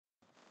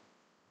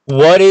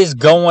What is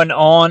going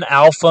on,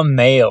 alpha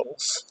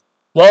males?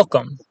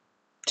 Welcome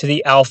to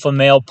the Alpha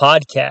Male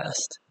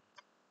Podcast,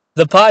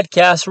 the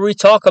podcast where we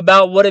talk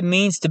about what it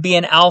means to be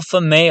an alpha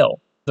male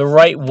the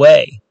right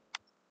way,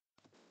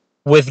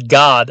 with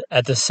God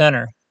at the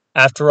center.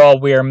 After all,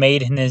 we are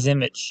made in His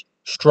image,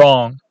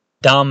 strong,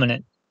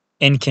 dominant,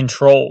 in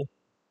control.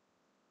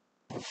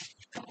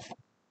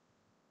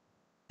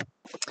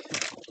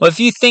 Well, if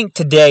you think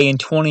today in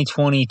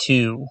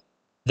 2022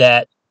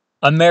 that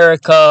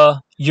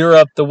America,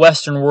 Europe, the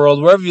Western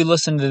world, wherever you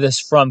listen to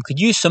this from, could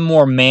use some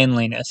more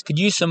manliness, could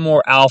use some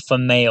more alpha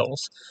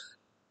males,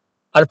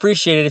 I'd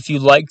appreciate it if you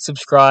liked,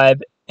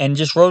 subscribe, and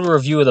just wrote a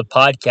review of the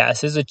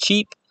podcast. It's a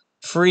cheap,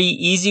 free,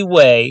 easy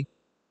way.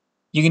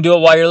 You can do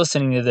it while you're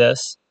listening to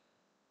this.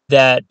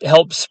 That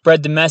helps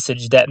spread the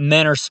message that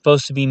men are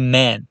supposed to be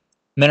men.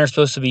 Men are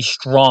supposed to be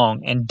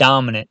strong and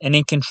dominant and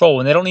in control,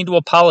 and they don't need to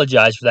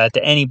apologize for that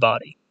to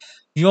anybody.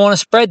 If you want to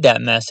spread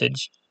that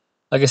message,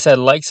 like I said,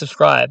 like,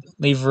 subscribe,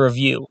 leave a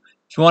review.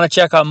 If you want to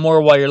check out more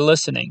while you're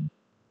listening,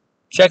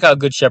 check out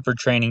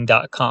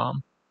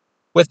goodshepherdtraining.com.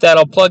 With that,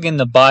 I'll plug in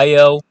the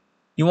bio.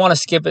 You want to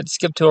skip it,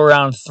 skip to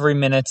around 3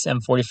 minutes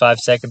and 45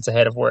 seconds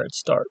ahead of where it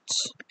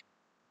starts.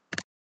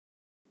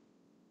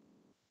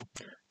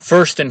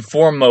 First and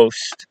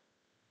foremost,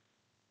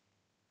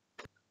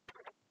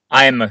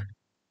 I am a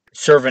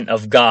servant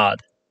of God,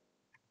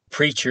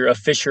 preacher, a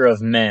fisher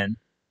of men.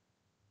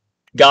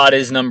 God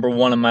is number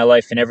one in my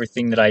life, and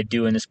everything that I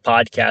do in this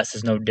podcast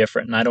is no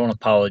different, and I don't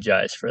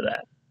apologize for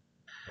that.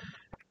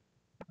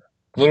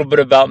 A little bit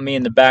about me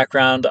in the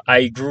background.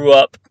 I grew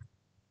up,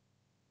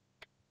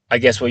 I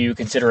guess what you would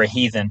consider a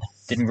heathen.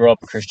 Didn't grow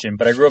up a Christian,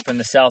 but I grew up in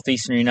the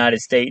southeastern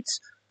United States,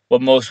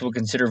 what most would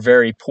consider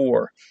very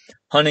poor.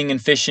 Hunting and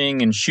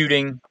fishing and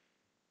shooting.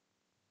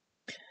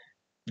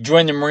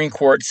 Joined the Marine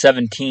Corps at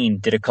 17,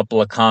 did a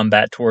couple of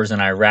combat tours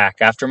in Iraq.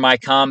 After my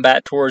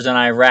combat tours in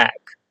Iraq,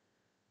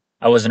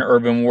 I was an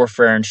urban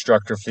warfare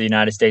instructor for the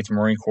United States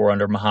Marine Corps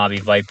under Mojave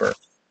Viper.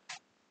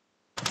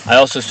 I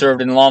also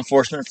served in law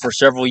enforcement for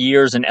several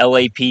years in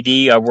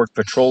LAPD. I worked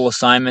patrol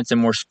assignments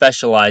and more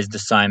specialized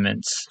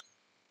assignments,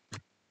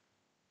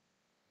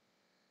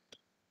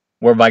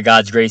 where by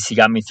God's grace, He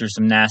got me through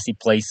some nasty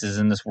places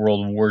in this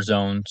world of war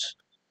zones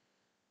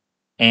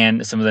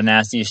and some of the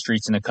nastiest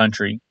streets in the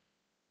country.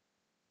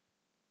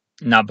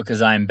 Not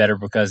because I am better,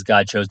 because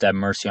God chose to have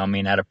mercy on me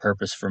and had a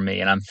purpose for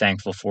me, and I'm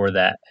thankful for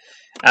that.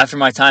 After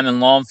my time in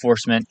law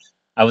enforcement,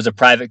 I was a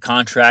private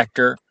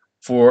contractor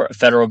for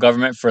federal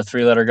government, for a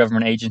 3-letter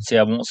government agency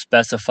I won't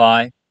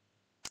specify,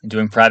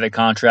 doing private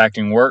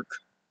contracting work.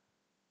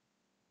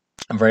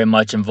 I'm very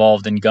much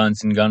involved in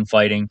guns and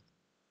gunfighting.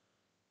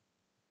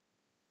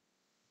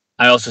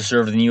 I also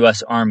served in the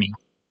U.S. Army,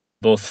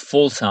 both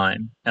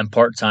full-time and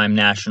part-time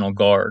National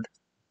Guard.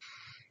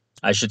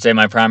 I should say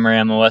my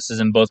primary MOS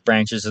is in both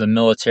branches of the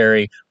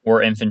military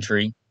or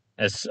infantry,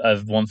 as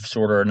of one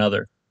sort or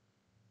another.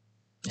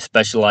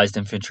 Specialized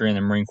infantry in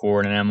the Marine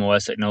Corps and an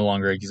MOS that no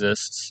longer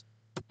exists.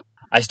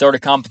 I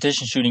started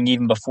competition shooting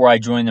even before I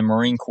joined the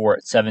Marine Corps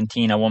at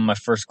 17. I won my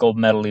first gold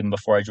medal even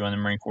before I joined the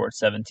Marine Corps at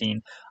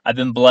 17. I've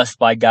been blessed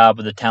by God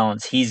with the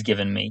talents He's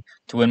given me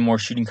to win more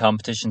shooting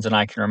competitions than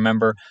I can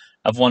remember.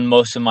 I've won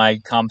most of my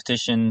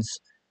competitions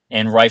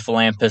in rifle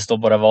and pistol,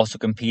 but I've also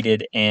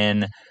competed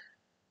in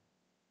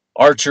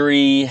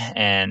archery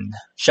and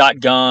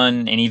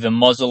shotgun and even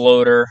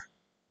muzzleloader,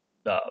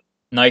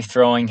 knife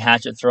throwing,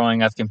 hatchet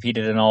throwing. I've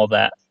competed in all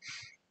that.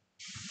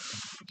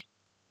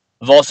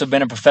 I've also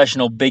been a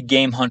professional big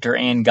game hunter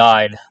and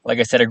guide. Like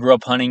I said, I grew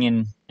up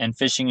hunting and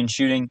fishing and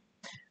shooting.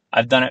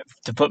 I've done it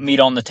to put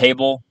meat on the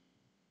table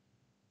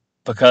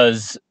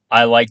because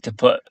I like to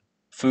put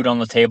food on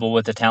the table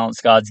with the talents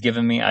God's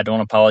given me. I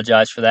don't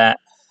apologize for that.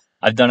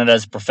 I've done it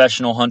as a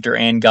professional hunter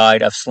and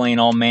guide. I've slain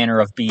all manner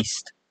of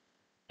beast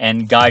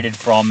and guided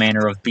for all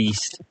manner of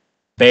beast.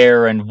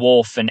 Bear and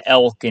wolf and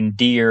elk and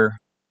deer,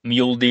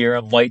 mule deer,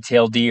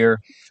 whitetail deer.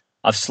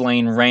 I've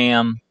slain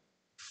ram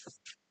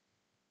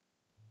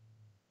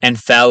and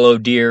fallow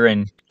deer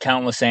and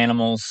countless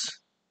animals.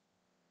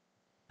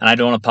 And I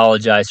don't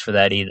apologize for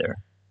that either.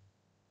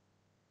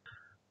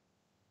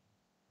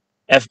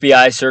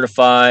 FBI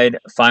certified,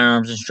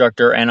 firearms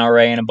instructor,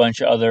 NRA, and a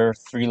bunch of other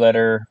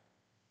 3-letter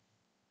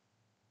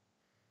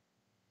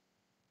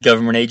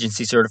government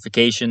agency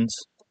certifications.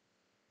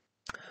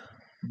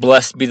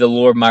 Blessed be the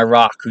Lord my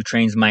rock, who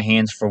trains my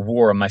hands for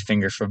war and my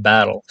fingers for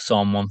battle.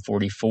 Psalm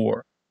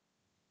 144.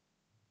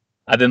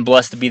 I've been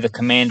blessed to be the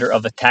commander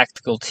of a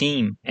tactical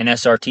team, an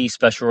SRT,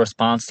 special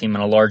response team,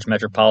 in a large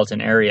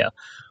metropolitan area,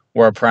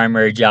 where our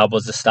primary job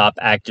was to stop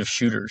active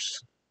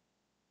shooters.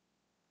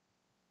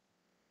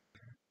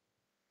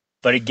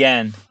 But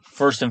again,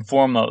 first and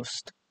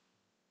foremost,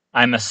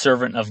 I'm a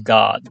servant of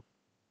God,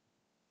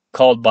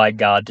 called by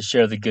God to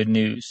share the good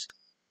news,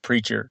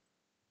 preacher,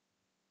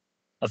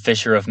 a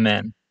fisher of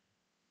men.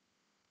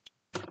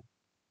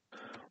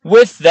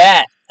 With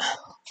that,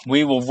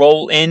 we will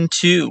roll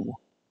into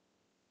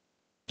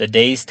the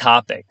day's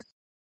topic.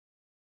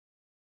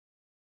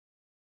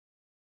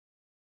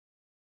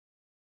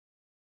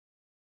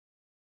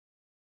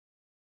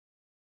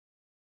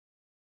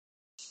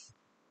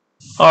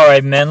 All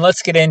right, man,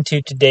 let's get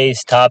into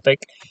today's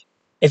topic.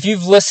 If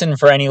you've listened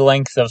for any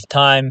length of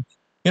time,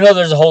 you know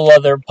there's a whole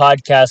other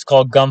podcast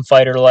called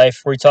Gunfighter Life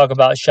where we talk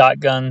about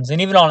shotguns.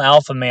 And even on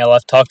Alpha Male,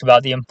 I've talked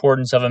about the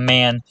importance of a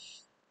man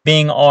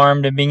being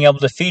armed and being able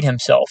to feed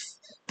himself.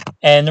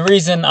 And the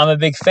reason I'm a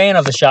big fan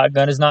of the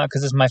shotgun is not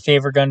because it's my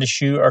favorite gun to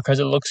shoot or because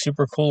it looks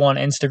super cool on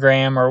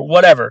Instagram or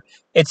whatever.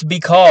 It's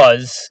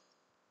because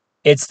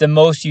it's the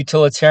most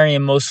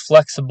utilitarian, most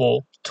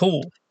flexible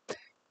tool.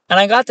 And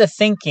I got to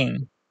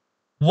thinking,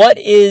 what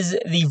is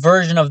the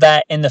version of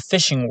that in the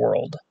fishing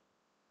world?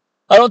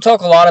 I don't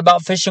talk a lot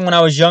about fishing. When I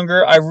was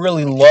younger, I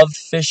really loved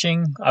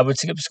fishing. I would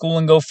skip school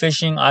and go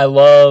fishing. I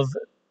love,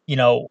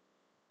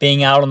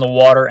 being out on the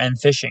water and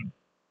fishing.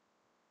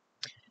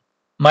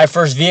 My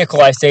first vehicle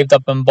I saved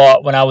up and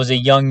bought when I was a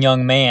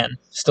young man,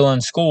 still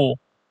in school,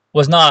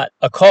 was not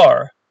a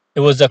car. It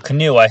was a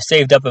canoe. I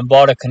saved up and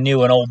bought a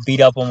canoe, an old beat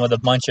up one with a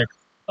bunch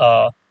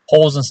of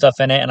holes and stuff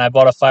in it, and I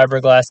bought a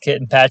fiberglass kit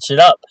and patched it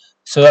up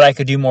so that I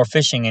could do more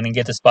fishing and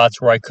get to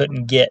spots where I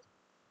couldn't get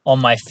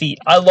on my feet.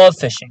 I love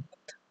fishing.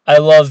 I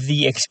love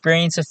the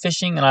experience of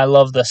fishing, and I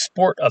love the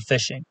sport of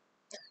fishing.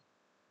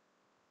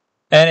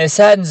 And it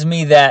saddens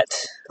me that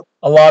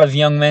a lot of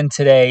young men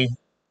today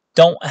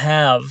don't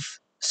have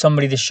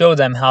somebody to show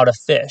them how to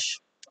fish.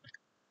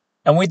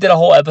 And we did a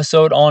whole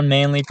episode on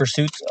manly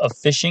pursuits of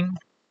fishing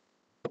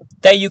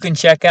that you can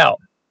check out.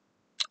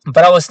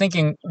 But I was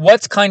thinking,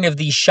 what's kind of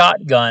the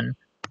shotgun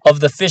of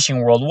the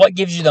fishing world? What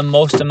gives you the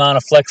most amount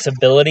of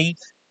flexibility,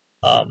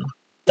 the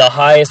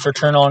highest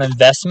return on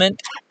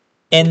investment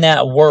in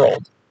that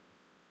world?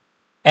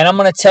 And I'm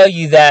going to tell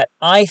you that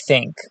I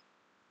think,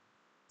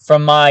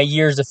 from my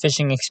years of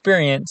fishing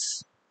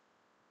experience,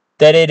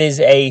 that it is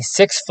a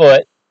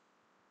 6-foot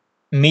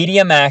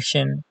medium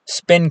action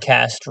spin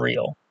cast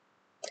reel.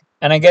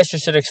 And I guess you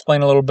should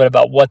explain a little bit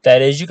about what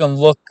that is. You can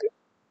look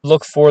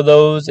for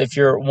those if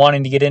you're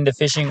wanting to get into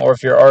fishing or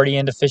if you're already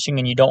into fishing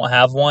and you don't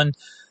have one.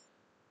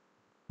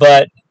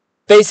 But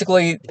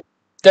basically,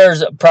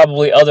 there's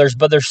probably others,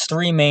 but there's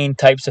 3 main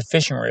types of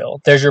fishing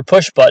reel. There's your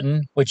push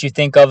button, which you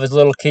think of as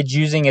little kids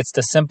using. It's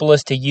the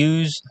simplest to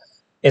use.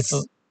 It's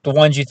the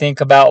ones you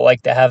think about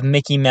like that have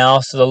Mickey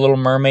Mouse or the Little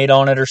Mermaid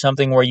on it or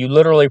something, where you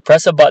literally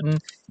press a button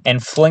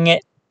and fling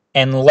it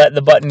and let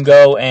the button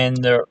go and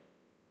the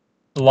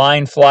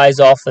line flies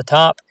off the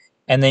top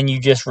and then you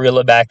just reel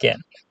it back in.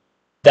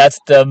 That's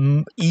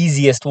the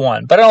easiest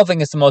one, but I don't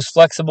think it's the most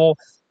flexible.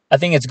 I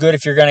think it's good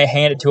if you're going to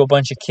hand it to a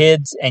bunch of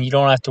kids and you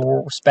don't have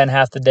to spend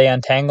half the day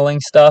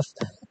untangling stuff.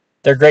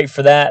 They're great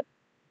for that,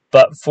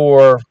 but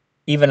for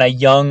even a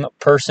young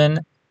person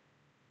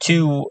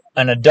to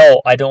an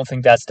adult, I don't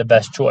think that's the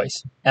best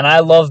choice. And I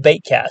love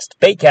baitcast.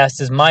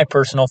 Baitcast is my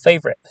personal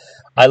favorite.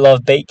 I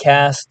love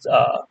baitcast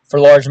for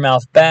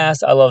largemouth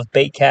bass. I love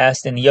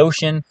baitcast in the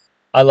ocean.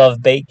 I love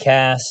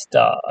baitcast,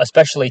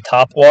 especially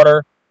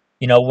topwater.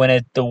 When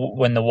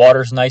the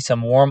water's nice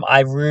and warm. I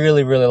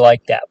really, really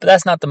like that. But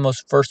that's not the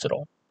most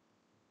versatile.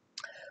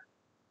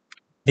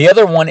 The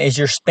other one is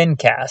your spin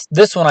cast.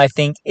 This one I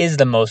think is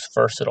the most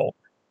versatile.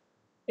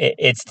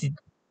 It's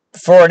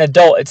for an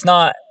adult, it's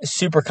not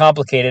super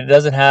complicated. It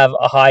doesn't have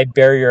a high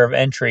barrier of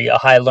entry, a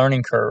high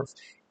learning curve.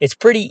 It's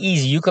pretty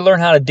easy. You can learn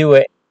how to do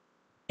it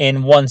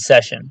in one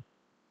session.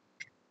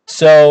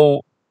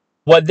 So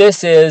what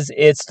this is,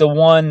 it's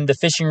the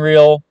fishing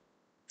reel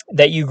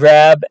that you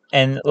grab,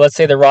 and let's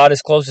say the rod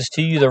is closest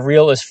to you, the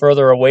reel is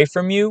further away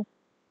from you.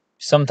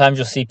 Sometimes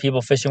you'll see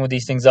people fishing with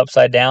these things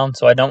upside down,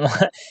 so I don't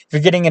want, if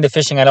you're getting into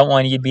fishing, I don't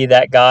want you to be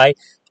that guy.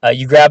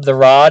 You grab the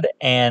rod,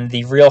 and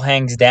the reel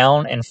hangs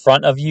down in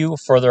front of you,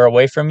 further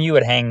away from you.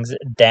 It hangs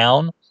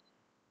down,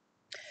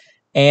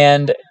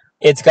 and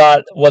it's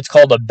got what's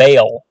called a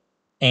bail.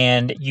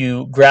 And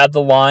you grab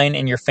the line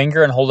in your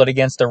finger and hold it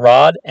against the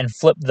rod and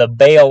flip the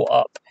bail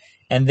up.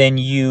 And then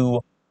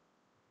you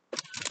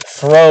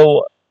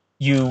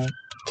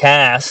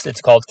cast.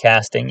 It's called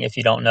casting if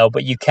you don't know,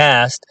 but you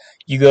cast.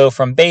 You go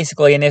from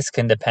basically, and this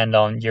can depend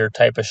on your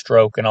type of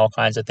stroke and all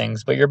kinds of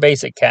things, but your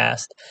basic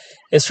cast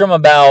is from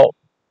about,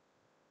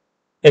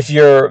 if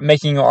you're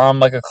making your arm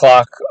like a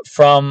clock,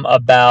 from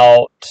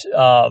about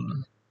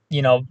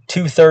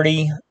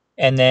 2:30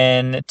 and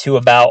then to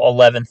about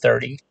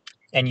 11:30.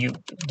 And you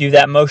do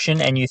that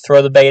motion and you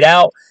throw the bait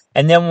out.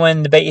 And then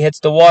when the bait hits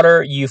the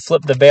water, you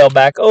flip the bail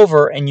back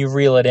over and you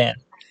reel it in.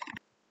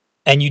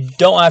 And you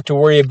don't have to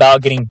worry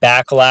about getting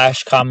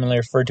backlash, commonly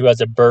referred to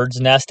as a bird's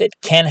nest. It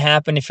can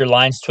happen if your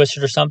line's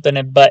twisted or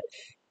something, but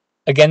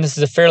again, this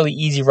is a fairly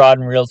easy rod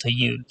and reel to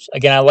use.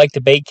 Again, I like the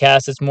bait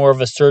cast. It's more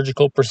of a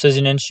surgical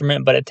precision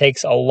instrument, but it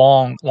takes a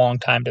long, long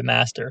time to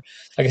master.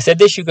 Like I said,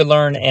 this you could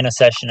learn in a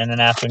session, in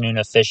an afternoon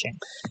of fishing.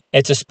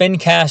 It's a spin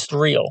cast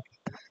reel.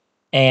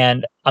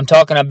 And I'm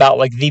talking about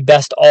like the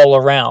best all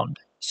around.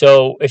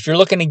 So if you're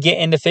looking to get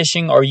into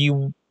fishing, or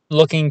you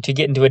looking to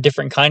get into a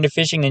different kind of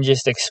fishing and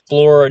just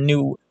explore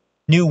new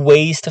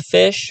ways to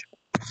fish,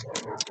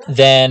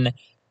 then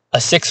a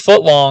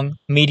 6-foot long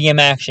medium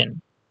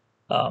action.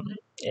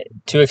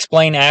 To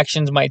explain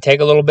actions might take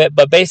a little bit,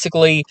 but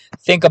basically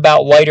think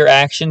about lighter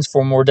actions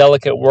for more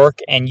delicate work,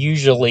 and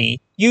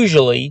usually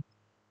usually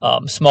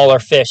smaller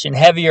fish, and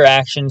heavier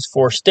actions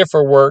for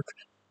stiffer work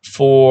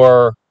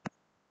for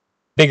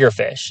bigger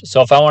fish.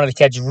 So if I wanted to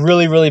catch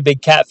really, really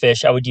big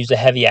catfish, I would use a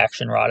heavy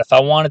action rod. If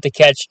I wanted to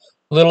catch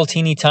little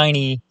teeny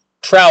tiny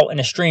trout in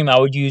a stream, I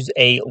would use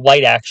a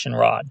light action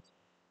rod.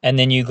 And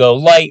then you go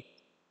light,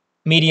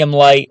 medium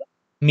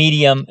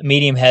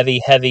medium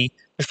heavy, heavy.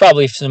 There's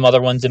probably some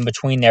other ones in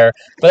between there,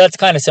 but that's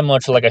kind of similar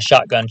to like a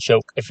shotgun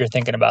choke if you're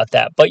thinking about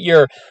that. But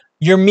your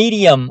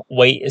medium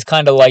weight is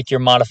kind of like your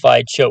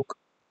modified choke.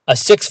 A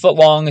 6 foot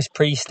long is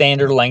pretty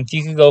standard length.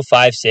 You could go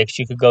 5'6",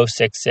 you could go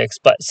 6'6",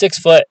 but 6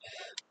 foot,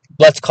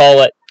 let's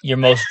call it your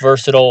most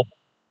versatile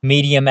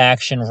medium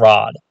action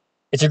rod.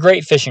 It's a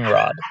great fishing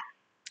rod.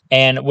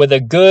 And with a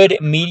good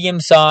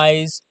medium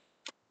size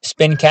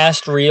spin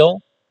cast reel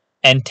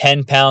and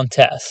 10-pound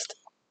test.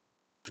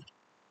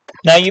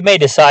 Now you may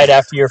decide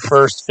after your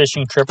first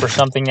fishing trip or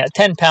something that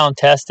 10-pound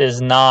test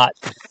is not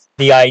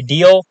the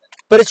ideal,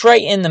 but it's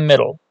right in the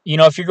middle. You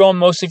know, if you're going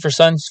mostly for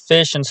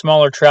sunfish and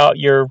smaller trout,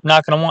 you're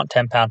not going to want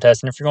 10-pound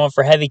test. And if you're going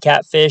for heavy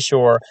catfish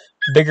or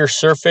bigger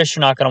surf fish,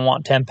 you're not going to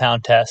want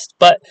 10-pound test.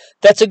 But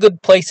that's a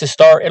good place to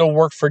start. It'll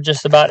work for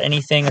just about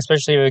anything,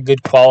 especially if you have a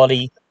good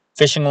quality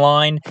fishing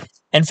line.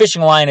 And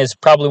fishing line is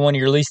probably one of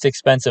your least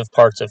expensive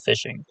parts of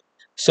fishing.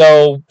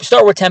 So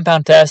start with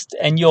 10-pound test,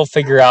 and you'll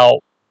figure out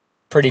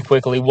pretty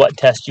quickly what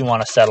test you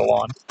want to settle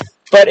on.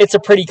 But it's a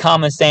pretty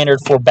common standard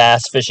for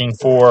bass fishing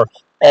for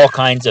all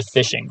kinds of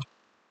fishing.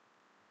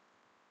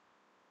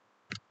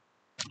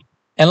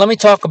 And let me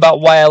talk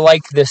about why I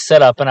like this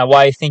setup and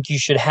why I think you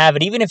should have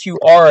it, even if you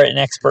are an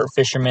expert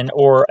fisherman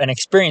or an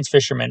experienced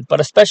fisherman, but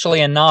especially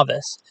a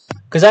novice.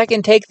 Because I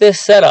can take this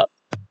setup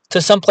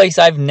to someplace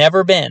I've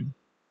never been.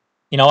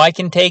 You know, I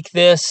can take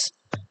this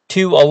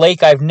to a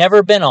lake I've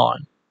never been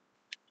on,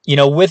 you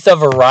know, with a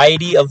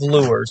variety of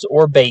lures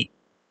or bait.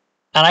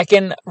 And I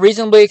can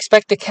reasonably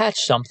expect to catch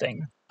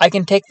something. I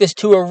can take this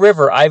to a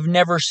river I've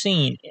never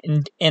seen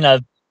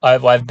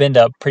I've been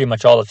to pretty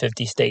much all the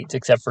 50 states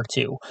except for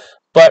 2.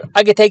 But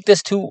I could take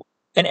this to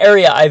an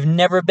area I've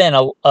never been,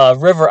 a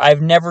river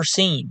I've never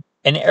seen,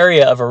 an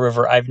area of a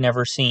river I've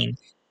never seen.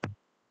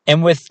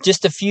 And with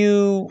just a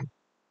few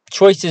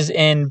choices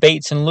in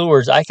baits and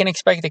lures, I can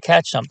expect to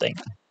catch something.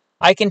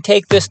 I can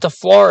take this to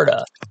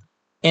Florida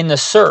in the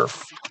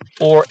surf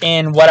or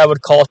in what I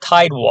would call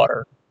tide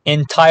water,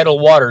 in tidal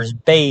waters,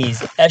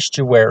 bays,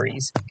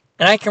 estuaries.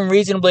 And I can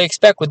reasonably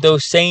expect with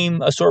those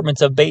same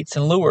assortments of baits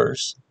and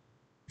lures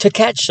to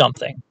catch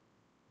something.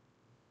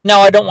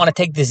 Now, I don't want to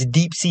take this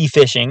deep sea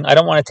fishing. I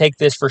don't want to take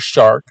this for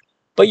shark,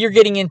 but you're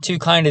getting into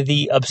kind of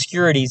the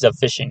obscurities of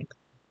fishing.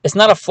 It's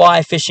not a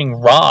fly fishing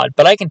rod,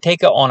 but I can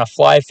take it on a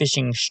fly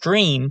fishing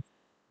stream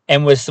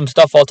and with some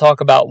stuff I'll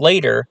talk about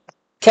later,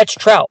 catch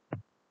trout.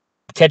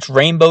 Catch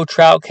rainbow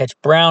trout, catch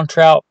brown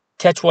trout,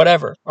 catch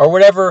whatever. Or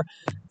whatever.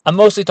 I'm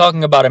mostly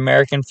talking about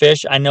American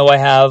fish. I know I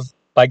have,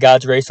 by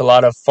God's grace, a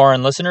lot of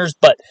foreign listeners,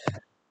 but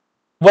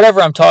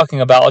whatever I'm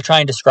talking about, I'll try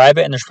and describe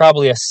it, and there's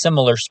probably a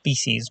similar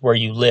species where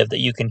you live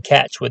that you can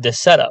catch with this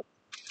setup.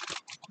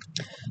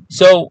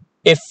 So,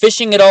 if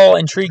fishing at all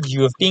intrigues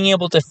you, if being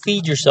able to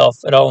feed yourself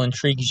at all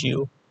intrigues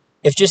you,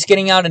 if just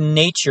getting out in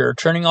nature,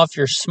 turning off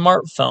your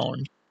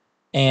smartphone,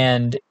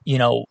 and, you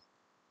know,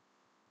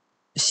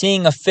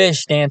 seeing a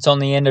fish dance on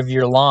the end of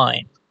your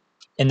line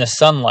in the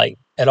sunlight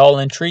at all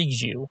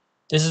intrigues you,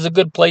 this is a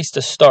good place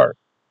to start.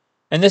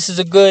 And this is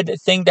a good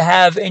thing to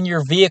have in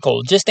your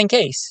vehicle, just in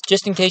case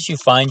you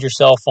find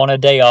yourself on a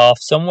day off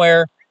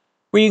somewhere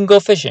where you can go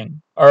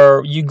fishing,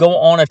 or you go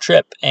on a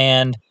trip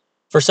and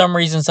for some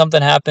reason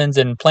something happens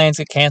and plans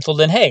get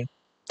canceled, and hey,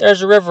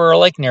 there's a river or a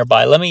lake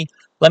nearby. Let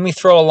me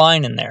throw a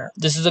line in there.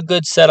 This is a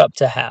good setup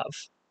to have.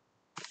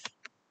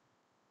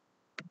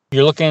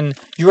 You're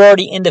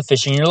already into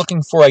fishing. You're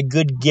looking for a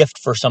good gift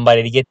for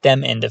somebody to get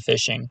them into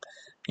fishing.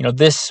 You know,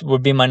 this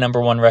would be my number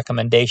one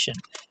recommendation.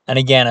 And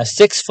again, a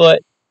 6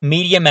 foot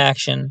medium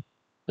action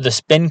with a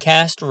spin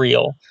cast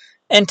reel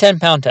and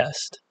 10-pound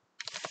test.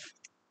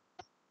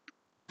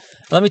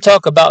 Let me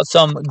talk about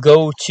some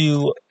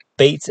go-to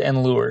baits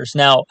and lures.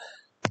 Now,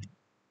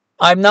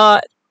 I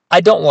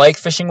don't like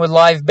fishing with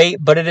live bait,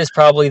 but it is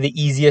probably the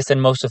easiest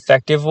and most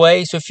effective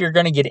way. So if you're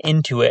going to get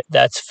into it,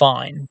 that's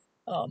fine.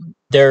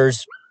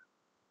 There's,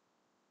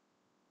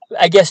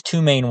 I guess,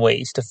 2 main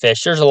ways to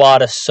fish. There's a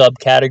lot of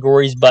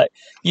subcategories, but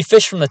you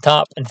fish from the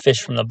top and fish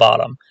from the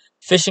bottom.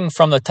 Fishing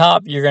from the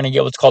top, you're going to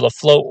get what's called a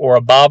float or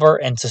a bobber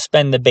and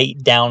suspend the bait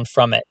down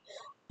from it.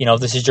 You know,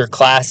 this is your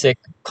classic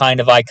kind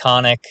of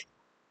iconic.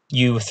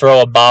 You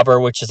throw a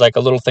bobber, which is like a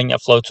little thing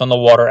that floats on the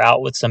water,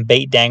 out with some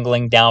bait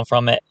dangling down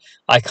from it.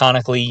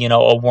 Iconically, you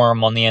know, a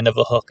worm on the end of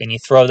a hook. And you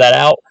throw that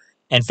out,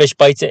 and fish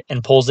bites it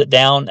and pulls it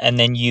down, and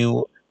then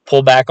you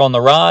pull back on the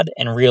rod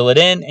and reel it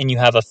in, and you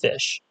have a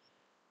fish.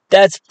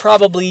 That's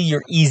probably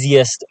your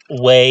easiest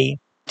way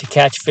to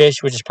catch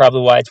fish, which is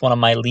probably why it's one of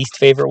my least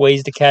favorite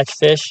ways to catch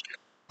fish.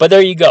 But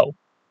there you go.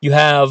 You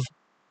have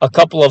a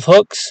couple of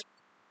hooks.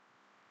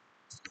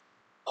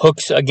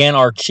 Hooks, again,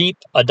 are cheap,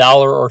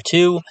 $1 or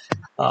 $2.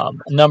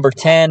 Number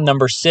 10,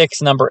 number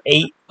 6, number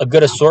 8, a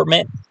good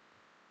assortment.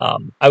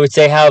 I would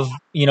say have,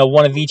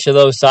 one of each of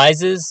those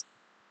sizes.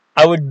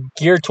 I would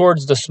gear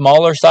towards the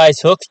smaller size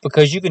hooks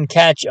because you can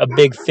catch a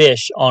big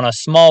fish on a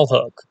small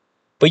hook,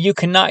 but you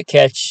cannot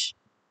catch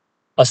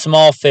a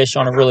small fish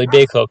on a really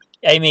big hook.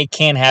 I mean, it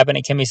can happen.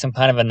 It can be some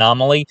kind of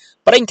anomaly,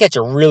 but I can catch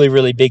a really,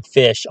 really big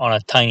fish on a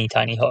tiny,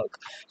 tiny hook.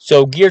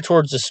 So gear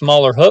towards the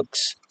smaller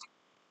hooks,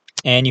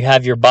 and you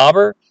have your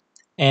bobber,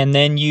 and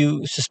then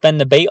you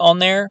suspend the bait on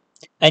there,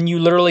 and you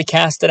literally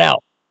cast it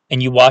out.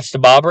 And you watch the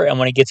bobber, and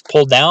when it gets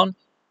pulled down,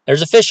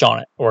 there's a fish on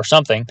it or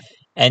something.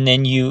 And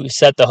then you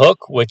set the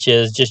hook, which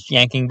is just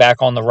yanking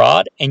back on the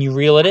rod, and you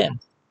reel it in.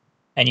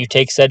 And you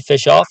take said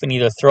fish off and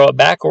either throw it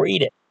back or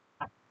eat it.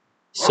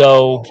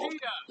 So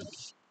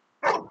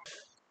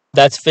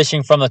that's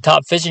fishing from the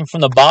top. Fishing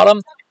from the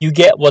bottom, you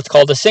get what's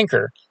called a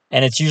sinker.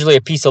 And it's usually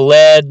a piece of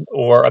lead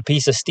or a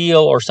piece of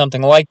steel or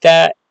something like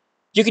that.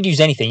 You could use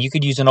anything. You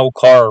could use an old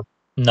car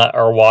nut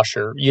or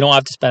washer. You don't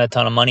have to spend a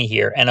ton of money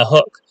here. And a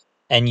hook.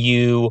 And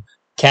you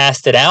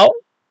cast it out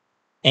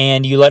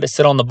and you let it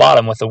sit on the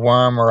bottom with a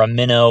worm or a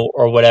minnow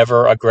or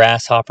whatever, a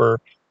grasshopper,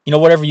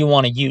 whatever you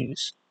want to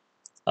use,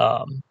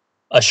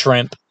 a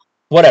shrimp,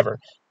 whatever.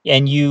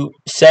 And you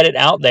set it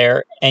out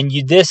there, and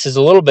this is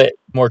a little bit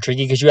more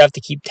tricky because you have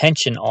to keep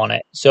tension on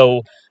it.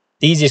 So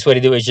the easiest way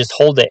to do it is just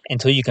hold it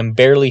until you can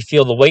barely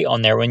feel the weight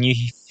on there. When you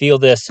feel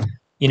this,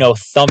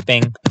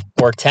 thumping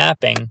or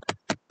tapping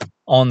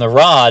on the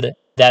rod,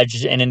 that's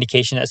just an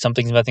indication that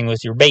something's messing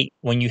with your bait.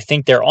 When you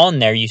think they're on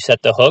there, you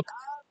set the hook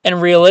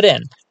and reel it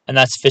in. And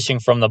that's fishing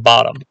from the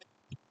bottom.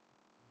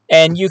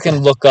 And you can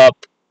look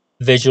up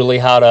visually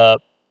how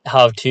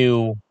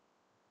to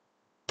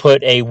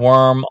put a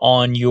worm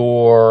on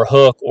your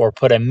hook or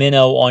put a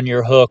minnow on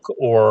your hook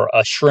or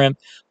a shrimp,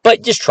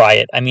 but just try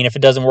it. I mean, if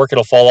it doesn't work,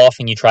 it'll fall off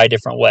and you try a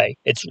different way.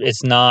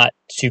 It's not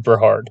super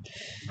hard.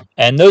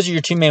 And those are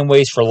your two main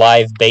ways for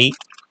live bait.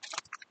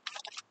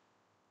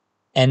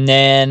 And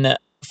then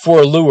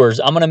for lures,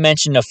 I'm going to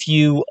mention a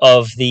few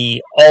of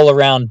the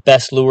all-around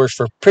best lures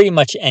for pretty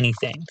much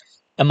anything.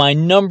 And my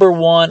number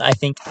one, I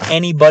think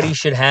anybody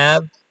should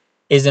have,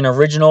 is an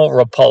original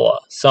Rapala.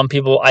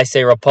 I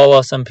say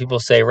Rapala, some people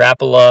say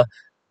Rapala,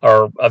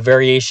 or a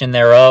variation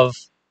thereof.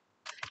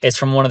 It's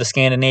from one of the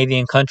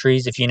Scandinavian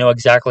countries. If you know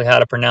exactly how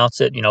to pronounce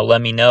it,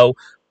 let me know.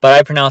 But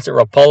I pronounce it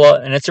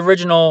Rapala, and it's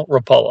original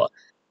Rapala.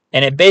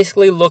 And it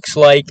basically looks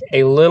like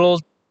a little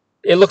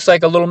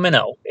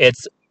minnow.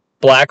 It's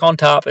black on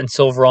top and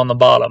silver on the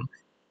bottom.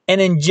 And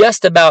in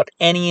just about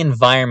any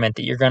environment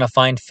that you're going to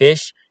find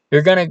fish,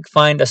 you're going to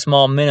find a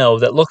small minnow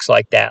that looks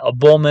like that. A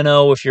bull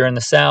minnow if you're in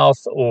the south,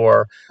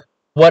 or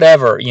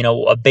whatever,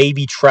 a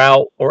baby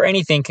trout or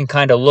anything can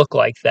kind of look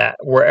like that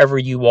wherever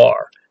you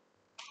are.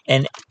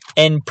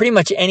 And pretty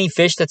much any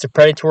fish that's a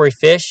predatory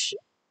fish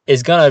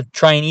is going to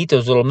try and eat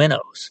those little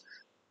minnows.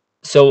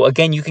 So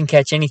again, you can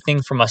catch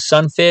anything from a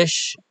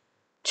sunfish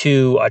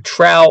to a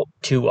trout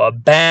to a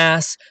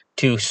bass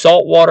to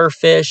saltwater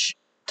fish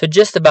to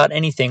just about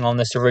anything on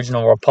this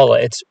original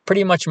Rapala. It's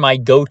pretty much my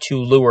go-to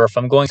lure if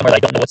I'm going somewhere I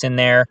don't know what's in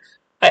there.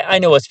 I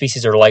know what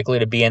species are likely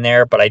to be in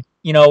there, but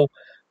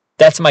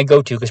that's my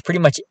go-to because pretty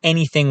much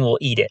anything will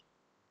eat it.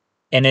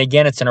 And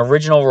again, it's an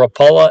original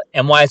Rapala,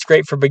 and why it's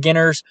great for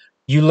beginners,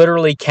 you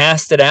literally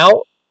cast it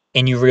out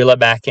and you reel it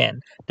back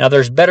in. Now,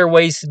 there's better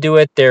ways to do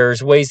it.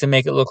 There's ways to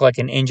make it look like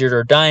an injured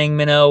or dying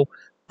minnow,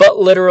 but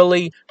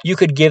literally, you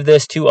could give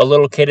this to a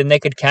little kid and they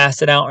could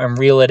cast it out and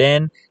reel it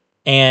in.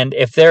 And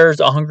if there's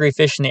a hungry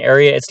fish in the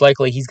area, it's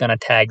likely he's going to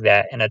tag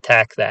that and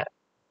attack that.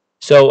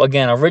 So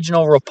again,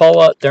 original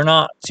Rapala, they're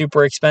not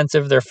super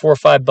expensive. They're $4 or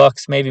 $5,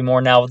 maybe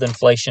more now with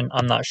inflation.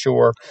 I'm not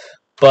sure,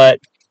 but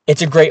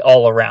it's a great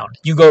all around.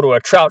 You go to a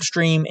trout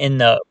stream in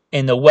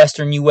the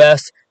western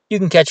U.S., you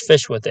can catch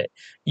fish with it.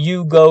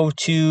 You go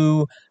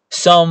to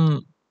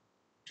some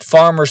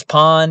farmer's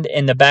pond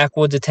in the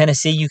backwoods of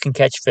Tennessee, you can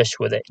catch fish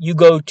with it. You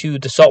go to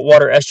the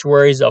saltwater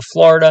estuaries of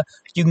Florida,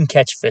 you can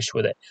catch fish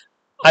with it.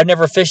 I've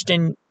never fished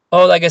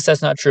I guess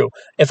that's not true.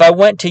 If I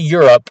went to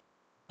Europe,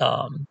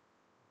 and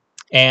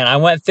I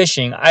went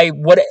fishing,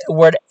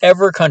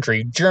 whatever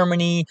country,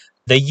 Germany,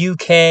 the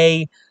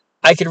UK,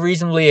 I could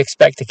reasonably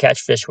expect to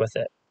catch fish with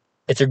it.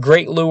 It's a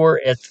great lure.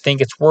 I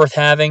think it's worth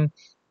having.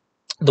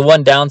 The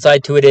one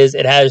downside to it is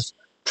it has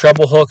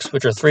treble hooks,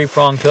 which are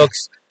 3-pronged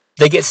hooks.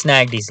 They get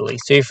snagged easily.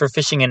 So if you're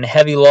fishing in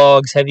heavy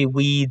logs, heavy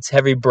weeds,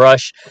 heavy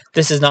brush,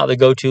 this is not the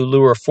go-to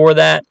lure for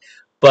that.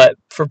 But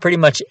for pretty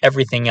much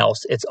everything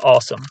else, it's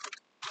awesome.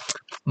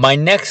 My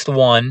next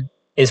one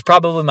is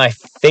probably my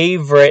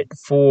favorite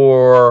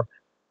for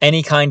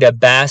any kind of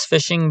bass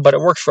fishing, but it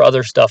works for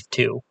other stuff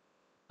too.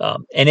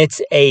 And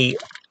it's a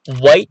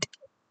white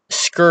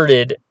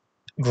skirted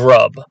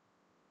grub.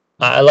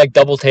 I like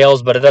double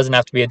tails, but it doesn't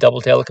have to be a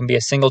double tail. It can be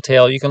a single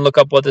tail. You can look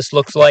up what this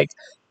looks like.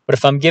 But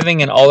if I'm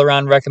giving an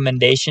all-around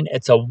recommendation,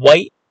 it's a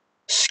white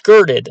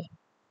skirted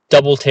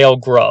double tail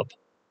grub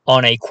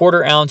on a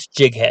 1/4 ounce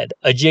jig head.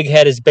 A jig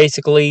head is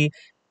basically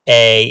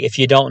if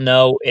you don't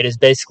know, it is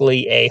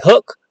basically a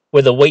hook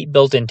with a weight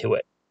built into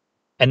it.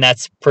 And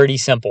that's pretty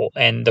simple.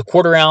 And the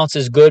 1/4 ounce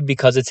is good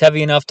because it's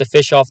heavy enough to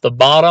fish off the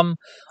bottom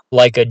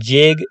like a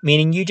jig,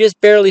 meaning you just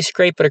barely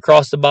scrape it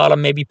across the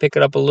bottom, maybe pick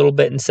it up a little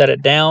bit and set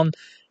it down.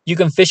 You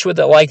can fish with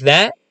it like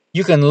that.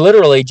 You can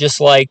literally,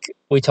 just like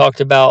we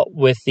talked about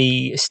with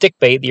the stick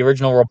bait, the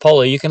original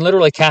Rapala, you can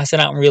literally cast it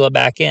out and reel it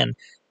back in.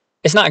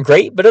 It's not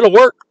great, but it'll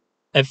work.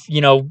 If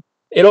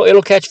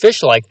it'll catch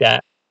fish like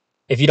that.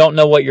 If you don't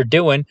know what you're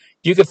doing,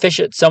 you could fish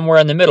it somewhere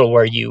in the middle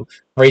where you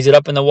raise it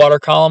up in the water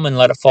column and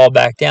let it fall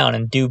back down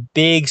and do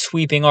big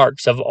sweeping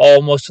arcs of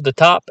almost to the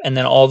top and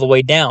then all the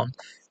way down.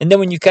 And then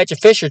when you catch a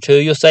fish or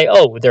two, you'll say,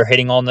 oh, they're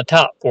hitting on the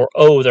top, or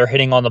oh, they're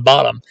hitting on the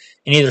bottom,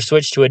 and either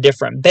switch to a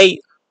different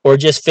bait or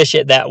just fish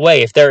it that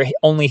way. If they're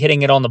only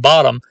hitting it on the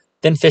bottom,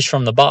 then fish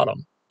from the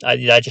bottom.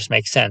 That just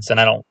makes sense, and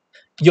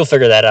you'll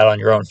figure that out on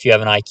your own if you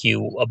have an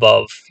IQ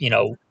above,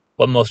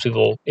 what most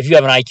people, if you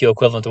have an IQ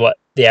equivalent to what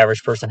the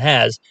average person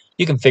has,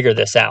 you can figure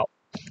this out.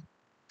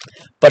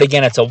 But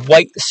again, it's a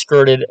white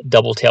skirted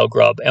double tail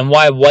grub. And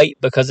why white?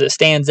 Because it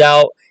stands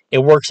out. It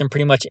works in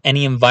pretty much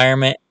any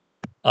environment.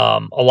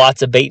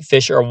 Lots of bait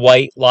fish are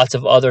white. Lots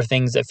of other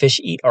things that fish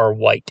eat are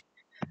white,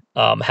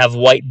 have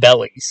white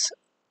bellies.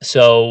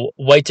 So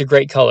white's a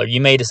great color. You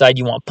may decide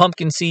you want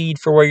pumpkin seed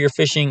for where you're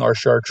fishing, or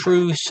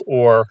chartreuse,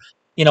 or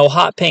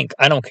hot pink.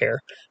 I don't care.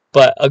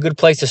 But a good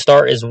place to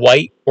start is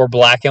white or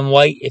black and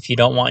white if you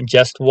don't want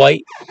just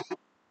white.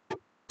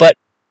 But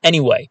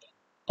anyway,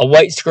 a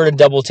white skirted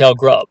double tail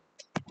grub.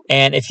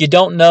 And if you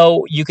don't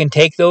know, you can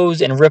take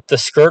those and rip the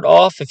skirt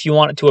off if you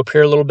want it to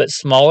appear a little bit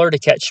smaller to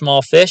catch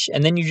small fish,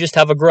 and then you just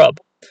have a grub.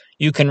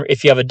 You can,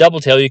 if you have a double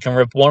tail, you can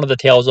rip one of the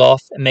tails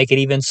off and make it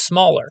even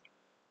smaller.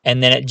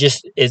 And then it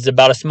just is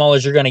about as small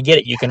as you're going to get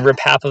it. You can rip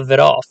half of it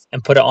off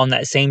and put it on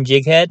that same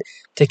jig head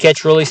to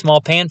catch really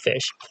small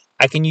panfish.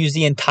 I can use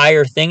the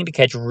entire thing to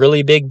catch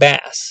really big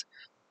bass.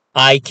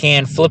 I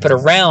can flip it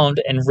around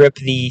and rip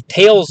the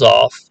tails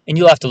off, and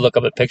you'll have to look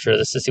up a picture of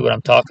this to see what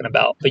I'm talking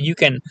about. But you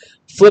can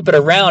flip it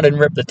around and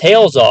rip the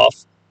tails off,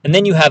 and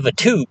then you have a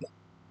tube,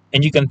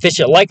 and you can fish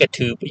it like a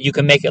tube. You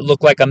can make it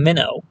look like a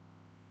minnow.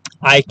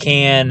 I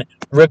can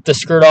rip the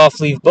skirt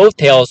off, leave both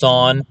tails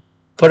on,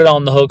 put it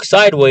on the hook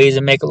sideways,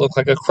 and make it look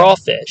like a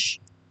crawfish.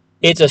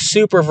 It's a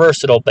super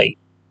versatile bait.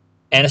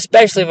 And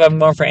especially if I'm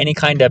going for any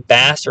kind of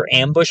bass or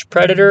ambush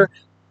predator,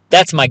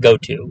 that's my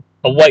go-to.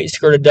 A white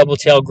skirted double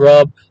tail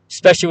grub,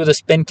 especially with a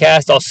spin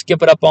cast. I'll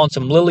skip it up on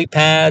some lily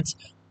pads,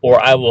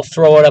 or I will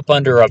throw it up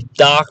under a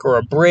dock or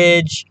a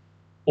bridge,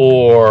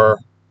 or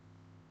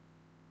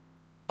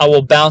I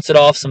will bounce it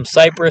off some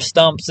cypress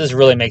stumps. This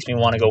really makes me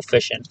want to go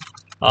fishing.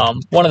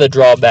 One of the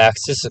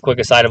drawbacks, just a quick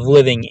aside, of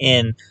living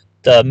in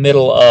the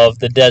middle of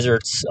the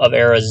deserts of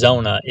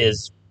Arizona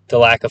is the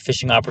lack of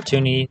fishing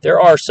opportunity.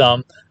 There are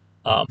some,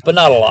 but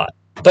not a lot.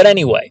 But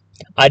anyway,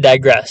 I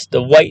digress.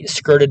 The white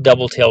skirted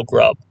double tail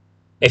grub.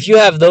 If you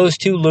have those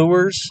two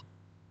lures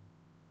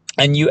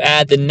and you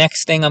add the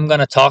next thing I'm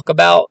going to talk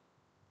about,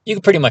 you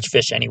can pretty much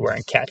fish anywhere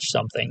and catch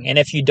something. And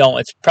if you don't,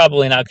 it's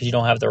probably not because you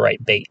don't have the right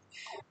bait.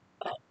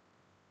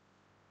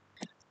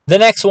 The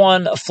next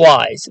one,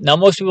 flies. Now,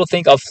 most people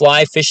think of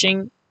fly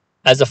fishing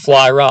as a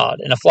fly rod.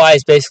 And a fly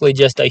is basically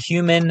just a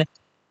human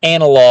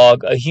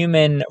analog, a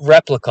human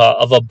replica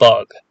of a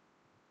bug.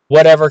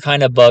 Whatever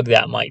kind of bug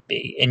that might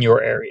be in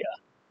your area.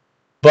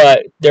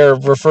 But they're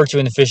referred to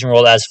in the fishing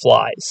world as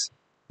flies.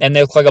 And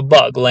they look like a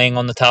bug laying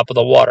on the top of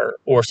the water.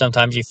 Or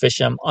sometimes you fish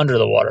them under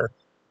the water.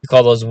 We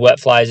call those wet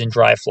flies and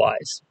dry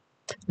flies.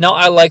 Now,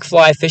 I like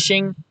fly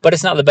fishing, but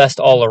it's not the best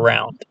all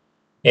around.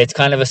 It's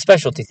kind of a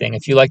specialty thing.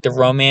 If you like the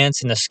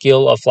romance and the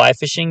skill of fly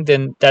fishing,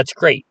 then that's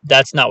great.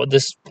 That's not what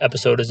this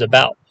episode is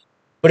about.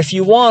 But if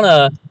you want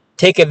to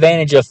take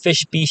advantage of fish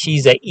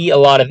species that eat a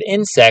lot of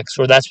insects,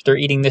 or that's what they're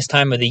eating this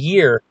time of the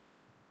year,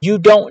 you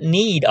don't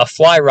need a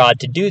fly rod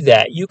to do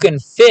that. You can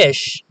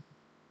fish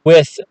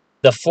with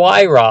the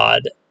fly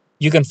rod.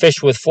 You can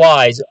fish with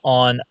flies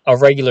on a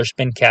regular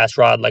spin cast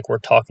rod like we're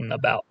talking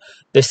about.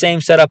 The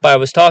same setup I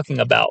was talking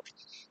about.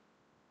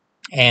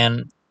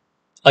 And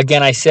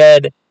again, I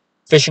said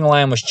fishing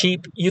line was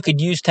cheap. You could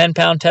use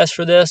 10-pound test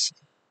for this,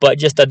 but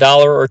just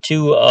 $1 or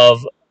 $2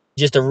 of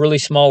just a really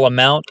small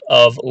amount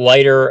of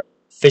lighter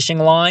fishing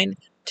line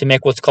to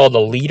make what's called a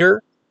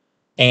leader.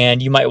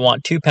 And you might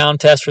want 2-pound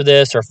test for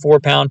this, or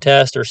 4-pound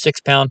test, or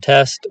 6-pound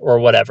test, or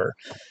whatever.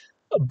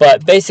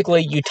 But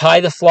basically, you tie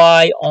the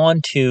fly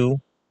onto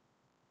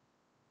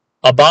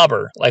a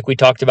bobber, like we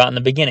talked about in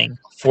the beginning,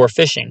 for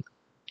fishing.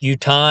 You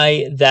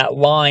tie that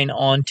line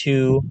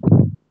onto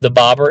the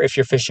bobber if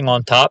you're fishing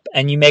on top,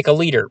 and you make a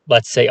leader.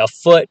 Let's say a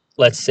foot,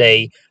 let's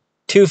say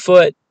 2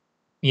 foot,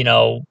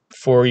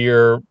 for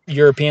your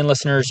European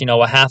listeners,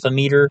 a half a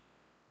meter,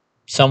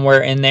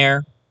 somewhere in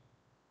there.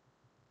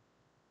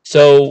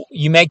 So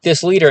you make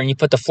this leader and you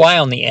put the fly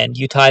on the end.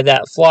 You tie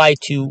that fly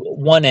to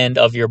one end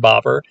of your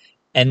bobber,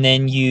 and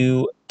then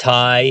you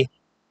tie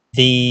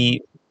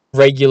that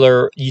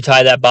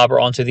bobber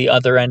onto the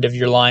other end of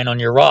your line on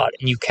your rod,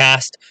 and you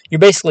cast. You're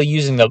basically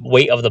using the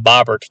weight of the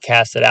bobber to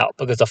cast it out,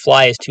 because the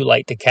fly is too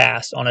light to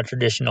cast on a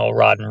traditional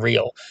rod and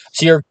reel.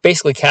 So you're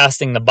basically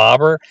casting the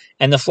bobber,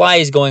 and the fly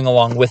is going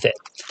along with it.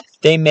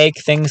 They make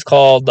things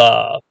called,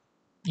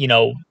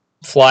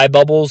 fly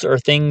bubbles or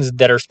things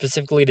that are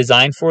specifically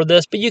designed for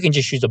this, but you can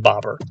just use a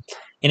bobber.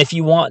 And if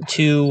you want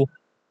to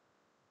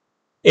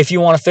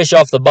fish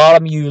off the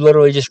bottom, you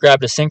literally just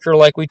grab a sinker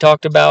like we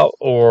talked about,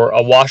 or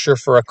a washer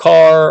for a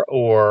car,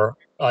 or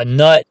a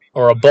nut,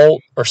 or a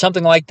bolt, or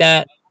something like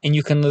that, and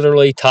you can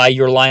literally tie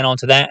your line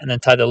onto that, and then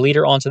tie the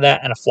leader onto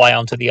that, and a fly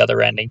onto the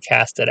other end, and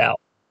cast it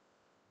out.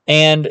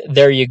 And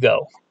there you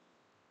go.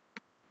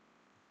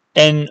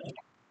 And,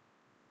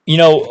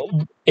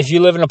 if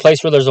you live in a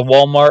place where there's a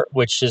Walmart,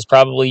 which is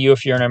probably you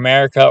if you're in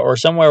America, or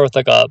somewhere with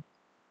like a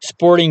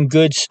sporting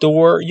goods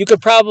store, you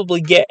could probably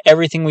get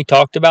everything we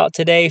talked about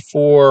today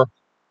for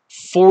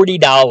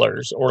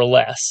 $40 or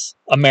less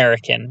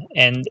American.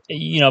 And,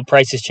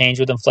 prices change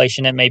with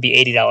inflation. It may be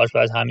 $80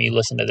 by the time you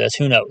listen to this.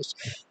 Who knows?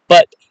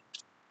 But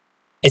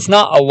it's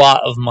not a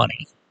lot of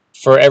money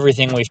for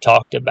everything we've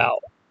talked about.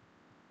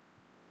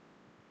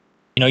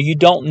 You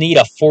don't need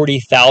a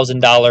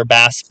 $40,000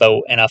 bass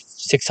boat and a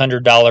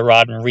 $600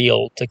 rod and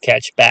reel to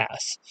catch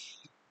bass.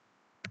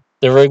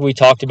 The rig we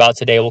talked about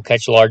today will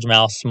catch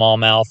largemouth,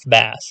 smallmouth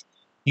bass.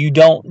 You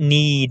don't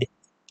need,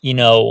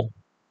 a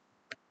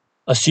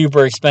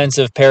super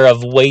expensive pair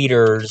of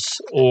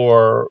waders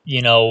or,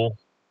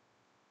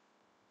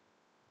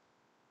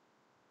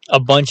 a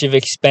bunch of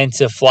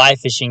expensive fly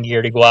fishing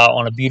gear to go out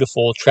on a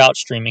beautiful trout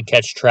stream and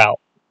catch trout.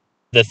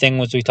 The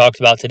things we talked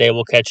about today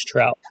will catch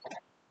trout.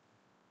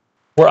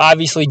 We're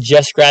obviously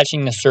just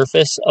scratching the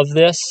surface of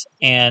this,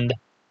 and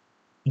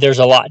there's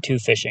a lot to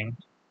fishing,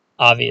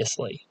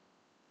 obviously.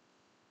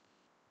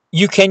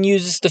 You can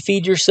use this to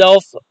feed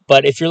yourself,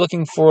 but if you're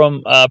looking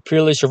from a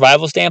purely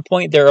survival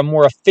standpoint, there are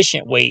more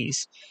efficient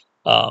ways.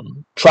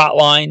 Trot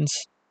lines,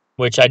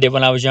 which I did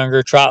when I was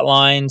younger, trot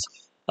lines.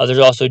 There's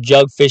also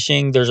jug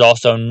fishing. There's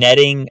also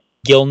netting,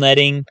 gill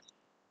netting,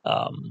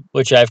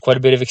 which I have quite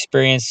a bit of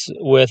experience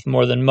with,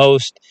 more than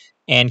most,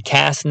 and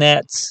cast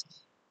nets.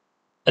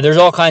 There's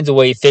all kinds of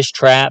ways, fish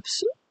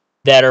traps,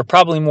 that are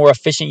probably more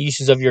efficient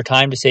uses of your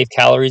time to save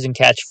calories and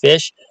catch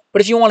fish.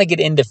 But if you want to get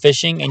into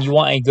fishing and you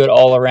want a good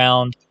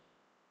all-around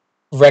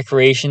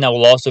recreation that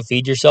will also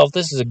feed yourself,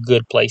 this is a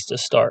good place to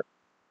start.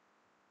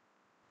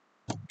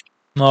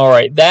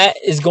 Alright, that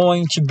is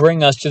going to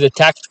bring us to the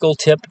tactical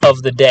tip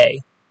of the day.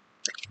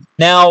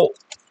 Now,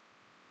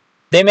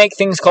 they make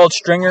things called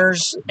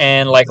stringers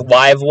and like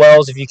live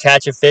wells if you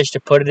catch a fish to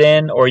put it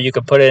in, or you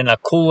could put it in a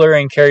cooler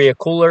and carry a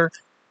cooler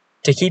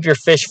to keep your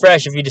fish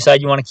fresh if you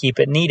decide you want to keep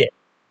it and eat it.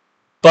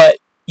 But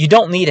you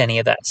don't need any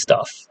of that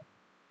stuff.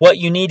 What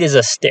you need is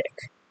a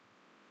stick.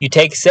 You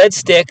take said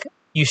stick,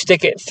 you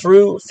stick it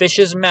through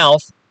fish's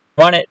mouth,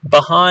 run it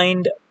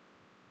behind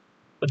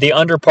the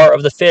under part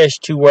of the fish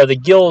to where the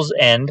gills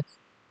end,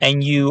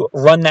 and you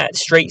run that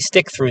straight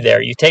stick through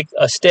there. You take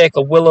a stick,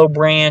 a willow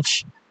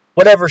branch,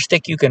 whatever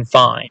stick you can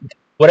find.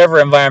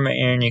 Whatever environment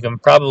you're in, you can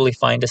probably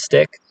find a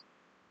stick.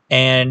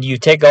 And you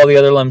take all the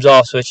other limbs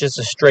off, so it's just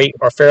a straight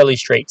or fairly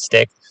straight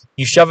stick.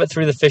 You shove it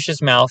through the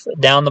fish's mouth,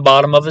 down the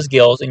bottom of his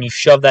gills, and you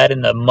shove that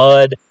in the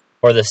mud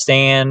or the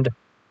sand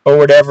or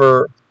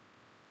whatever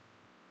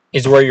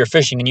is where you're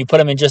fishing. And you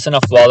put him in just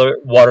enough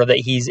water that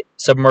he's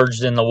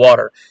submerged in the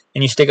water.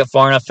 And you stick it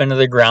far enough into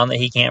the ground that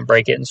he can't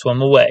break it and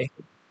swim away.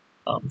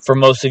 For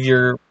most of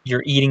your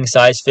eating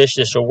size fish,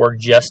 this will work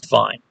just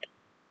fine.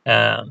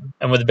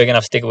 And with a big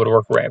enough stick, it would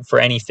work for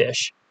any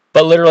fish.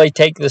 But literally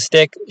take the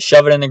stick,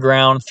 shove it in the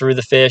ground through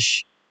the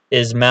fish,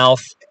 his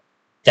mouth,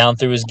 down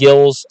through his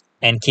gills,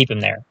 and keep him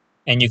there.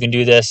 And you can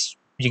do this.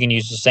 You can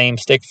use the same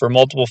stick for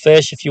multiple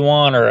fish if you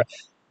want. Or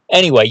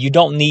anyway, you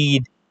don't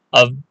need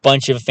a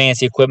bunch of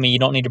fancy equipment. You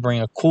don't need to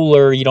bring a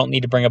cooler. You don't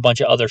need to bring a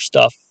bunch of other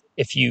stuff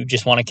if you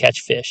just want to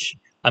catch fish.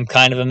 I'm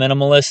kind of a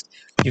minimalist.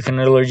 You can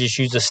literally just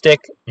use a stick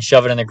and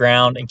shove it in the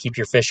ground and keep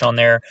your fish on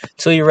there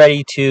until you're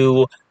ready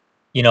to,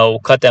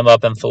 cut them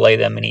up and fillet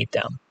them and eat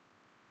them.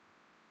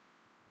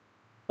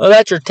 Well,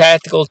 that's your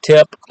tactical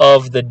tip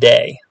of the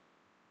day.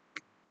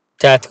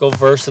 Tactical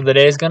verse of the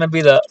day is going to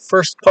be the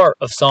first part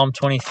of Psalm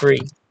 23.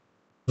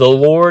 The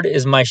Lord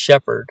is my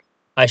shepherd,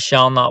 I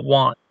shall not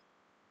want.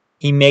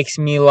 He makes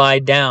me lie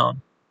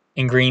down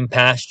in green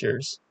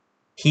pastures.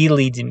 He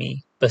leads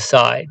me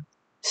beside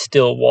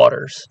still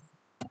waters.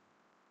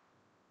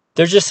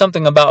 There's just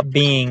something about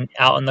being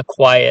out in the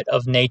quiet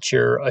of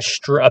nature,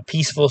 a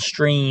peaceful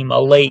stream, a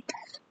lake,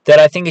 that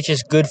I think it's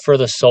just good for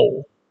the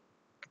soul.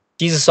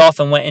 Jesus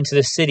often went into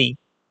the city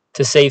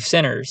to save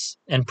sinners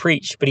and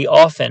preach, but he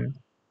often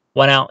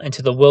went out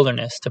into the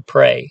wilderness to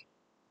pray,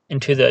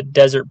 into the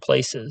desert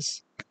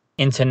places,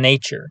 into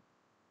nature.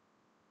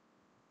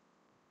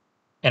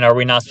 And are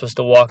we not supposed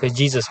to walk as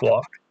Jesus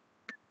walked?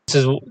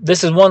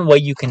 This is one way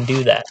you can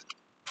do that.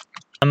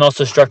 I'm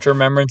also struck to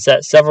remembrance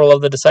that several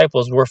of the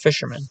disciples were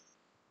fishermen.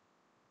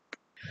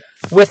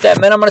 With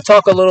that, man, I'm going to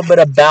talk a little bit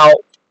about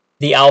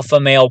the Alpha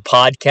Male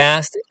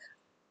podcast.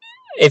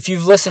 If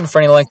you've listened for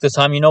any length of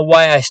time, you know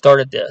why I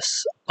started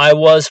this. I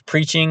was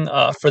preaching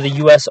for the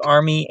U.S.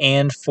 Army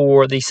and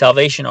for the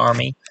Salvation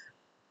Army.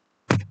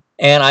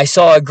 And I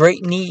saw a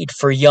great need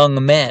for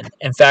young men.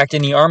 In fact,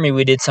 in the Army,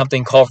 we did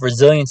something called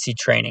resiliency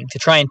training to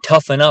try and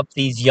toughen up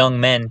these young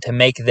men to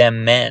make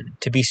them men,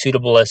 to be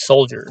suitable as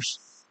soldiers.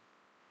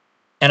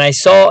 And I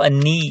saw a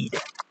need,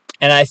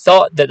 and I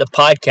thought that the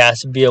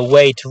podcast would be a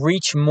way to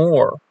reach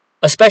more,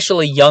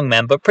 especially young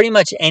men, but pretty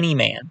much any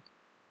man.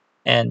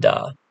 And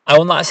I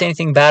will not say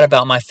anything bad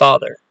about my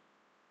father.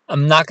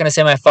 I'm not going to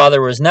say my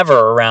father was never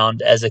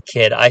around as a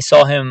kid. I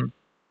saw him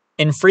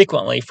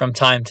infrequently from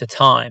time to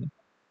time.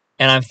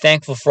 And I'm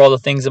thankful for all the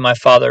things that my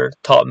father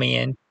taught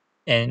me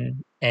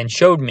and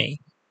showed me.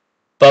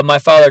 But my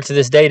father to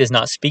this day does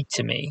not speak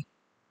to me.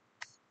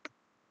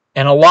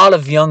 And a lot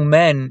of young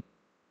men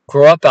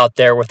grow up out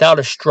there without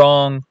a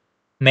strong,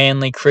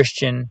 manly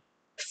Christian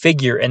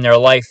figure in their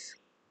life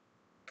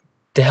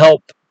to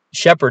help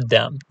shepherd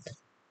them.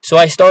 So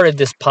I started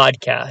this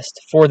podcast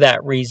for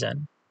that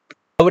reason.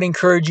 I would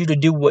encourage you to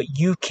do what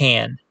you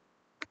can.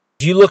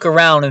 If you look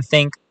around and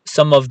think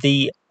some of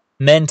the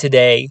men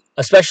today,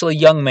 especially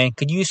young men,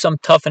 could use some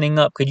toughening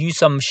up, could use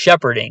some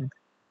shepherding,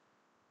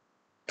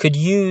 could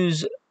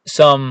use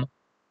some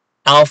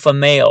alpha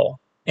male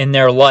in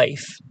their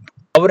life,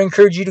 I would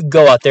encourage you to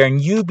go out there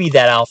and you be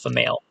that alpha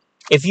male.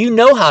 If you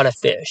know how to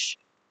fish,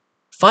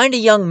 find a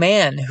young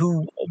man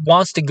who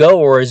wants to go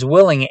or is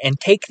willing and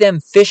take them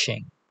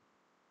fishing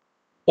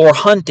or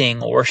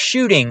hunting or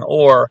shooting,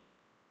 or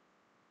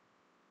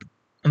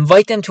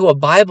invite them to a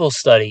Bible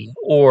study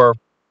or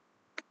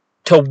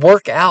to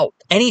work out,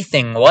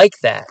 anything like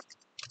that.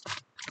 You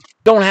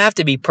don't have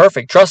to be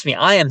perfect. Trust me,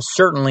 I am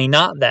certainly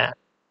not that.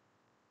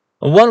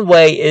 One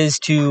way is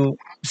to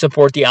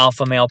support the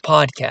Alpha Male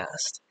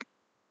Podcast.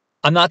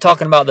 I'm not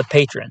talking about the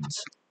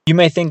patrons. You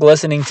may think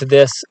listening to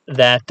this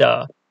that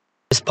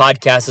this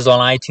podcast is on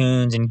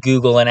iTunes and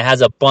Google and it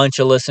has a bunch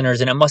of listeners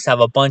and it must have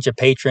a bunch of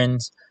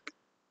patrons.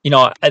 You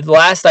know,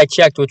 last I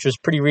checked, which was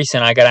pretty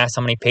recent, I got asked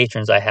how many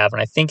patrons I have,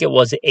 and I think it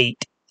was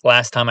 8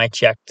 last time I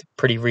checked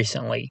pretty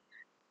recently.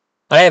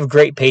 I have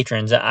great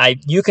patrons.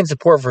 You can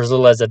support for as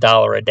little as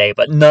 $1 a day,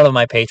 but none of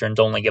my patrons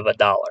only give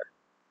 $1.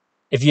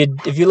 If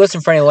you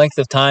listen for any length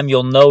of time,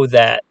 you'll know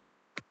that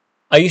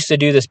I used to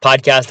do this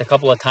podcast a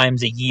couple of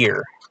times a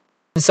year.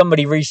 And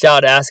somebody reached out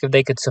to ask if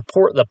they could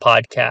support the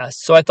podcast.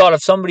 So I thought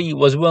if somebody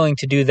was willing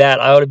to do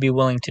that, I ought to be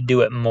willing to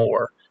do it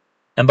more.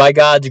 And by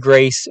God's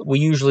grace, we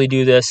usually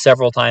do this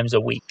several times a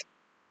week.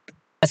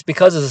 That's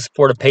because of the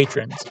support of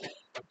patrons.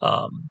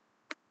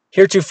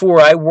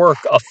 Heretofore, I work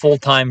a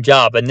full-time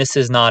job, and this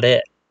is not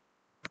it.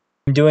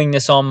 I'm doing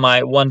this on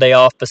my one day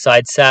off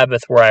besides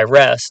Sabbath where I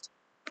rest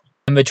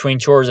in between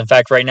chores. In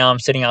fact, right now I'm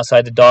sitting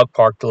outside the dog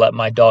park to let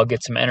my dog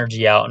get some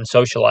energy out and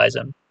socialize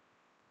him.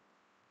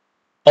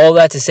 All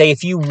that to say,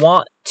 if you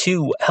want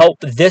to help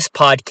this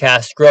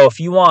podcast grow, if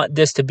you want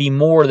this to be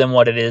more than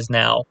what it is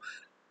now,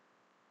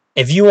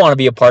 if you want to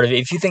be a part of it,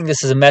 if you think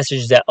this is a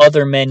message that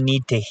other men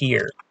need to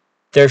hear,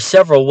 there are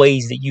several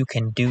ways that you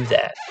can do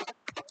that.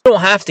 You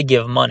don't have to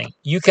give money.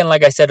 You can,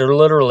 like I said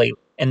literally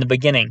in the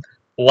beginning,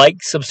 like,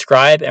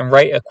 subscribe, and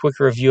write a quick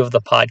review of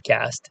the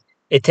podcast.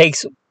 It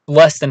takes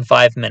less than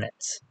 5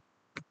 minutes.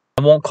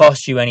 It won't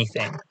cost you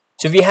anything.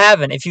 So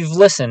if you've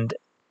listened,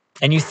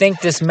 and you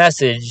think this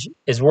message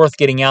is worth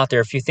getting out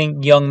there, if you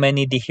think young men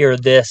need to hear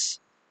this,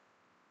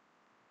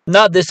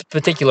 not this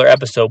particular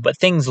episode, but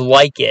things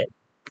like it,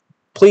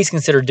 please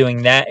consider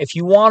doing that. If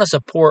you want to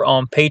support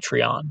on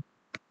Patreon,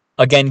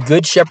 again,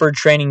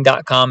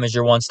 goodshepherdtraining.com is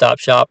your one-stop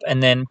shop.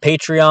 And then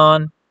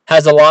Patreon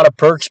has a lot of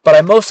perks, but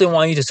I mostly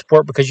want you to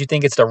support because you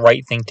think it's the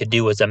right thing to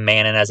do as a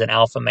man and as an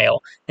alpha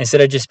male.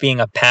 Instead of just being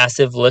a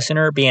passive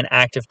listener, be an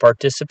active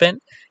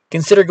participant,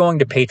 consider going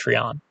to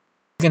Patreon.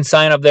 You can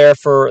sign up there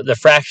for the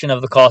fraction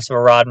of the cost of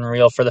a rod and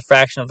reel, for the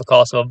fraction of the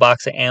cost of a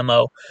box of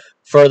ammo,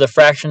 for the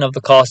fraction of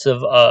the cost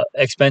of an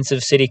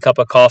expensive city cup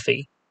of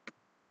coffee.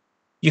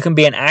 You can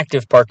be an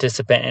active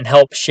participant and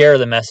help share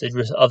the message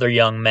with other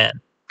young men.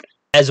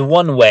 As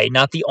one way,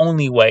 not the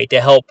only way,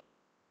 to help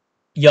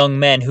young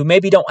men who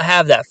maybe don't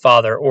have that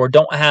father or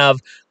don't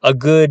have a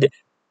good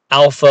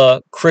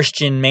alpha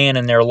Christian man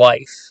in their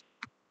life.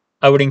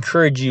 I would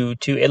encourage you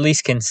to at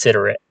least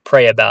consider it,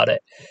 pray about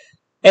it.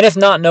 And if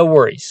not, no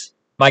worries.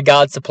 My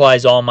God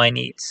supplies all my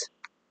needs.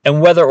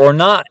 And whether or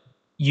not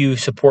you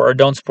support or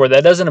don't support,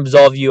 that doesn't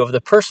absolve you of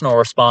the personal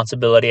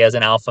responsibility as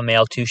an alpha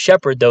male to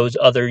shepherd those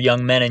other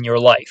young men in your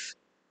life,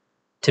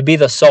 to be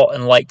the salt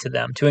and light to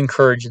them, to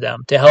encourage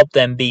them, to help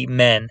them be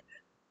men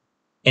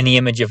in the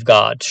image of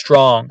God,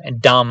 strong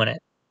and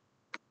dominant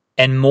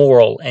and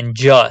moral and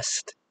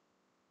just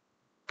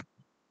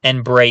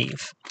and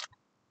brave.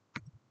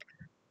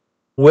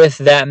 With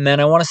that, men,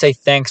 I want to say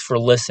thanks for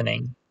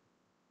listening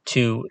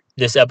to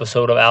this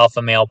episode of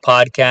Alpha Male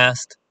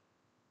Podcast,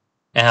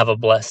 and have a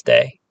blessed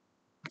day.